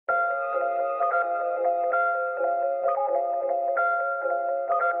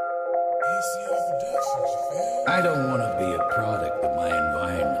I don't want to be a product of my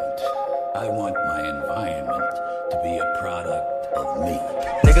environment. I want my environment to be a product of me.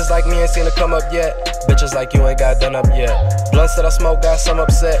 Niggas like me ain't seen it come up yet. Bitches like you ain't got done up yet. Blunts that I smoke got some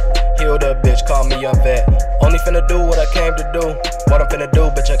upset. Healed up bitch, call me young vet. Only finna do what I came to do. What I'm finna do,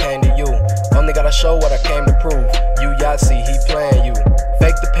 bitch, I came to you. Only gotta show what I came to prove. You Yahtzee, he playing you.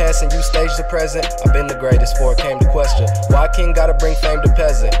 Fake the past and you stage the present. I've been the greatest before it came to question. Why king gotta bring fame to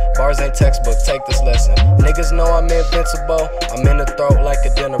peasant? Bars ain't textbook, take this lesson. Niggas know I'm invincible. I'm in the throat like a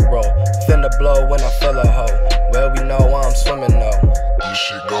dinner roll. Finna blow when I feel a hoe. Well, we know I'm swimming though. This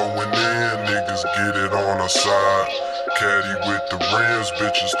shit going in, niggas get it on our side. Caddy with the rims,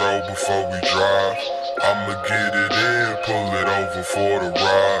 bitches throw before we drive. I'ma get it in, pull it over for the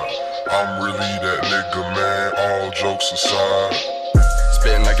ride. I'm really that nigga, man, all jokes aside.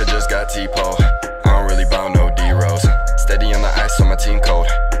 Spitting like I just got T-pole. I don't really bound no D-Rose. Steady on the ice on my team code.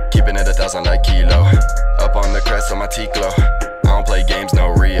 Keeping it 1,000 like kilo. Up on the crest on my T-Glow. I don't play games, no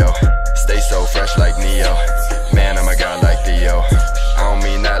Rio. Stay so fresh like Neo. Man, I'm a guy like Theo. I don't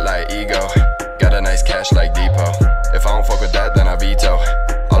mean that like ego. Got a nice cash like Depot. If I don't fuck with that, then I veto.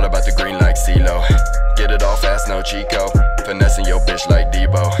 All about the green like CeeLo. Get it all fast, no Chico. Finessing your bitch like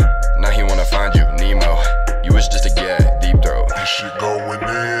Debo. Now he wanna find you, Nemo. You was just a deep throat. This shit going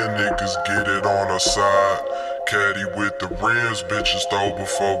in, niggas get it on our side. Caddy with the rims, bitches throw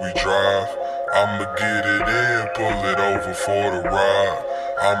before we drive. I'ma get it in, pull it over for the ride.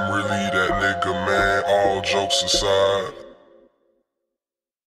 I'm really that nigga, man, all jokes aside.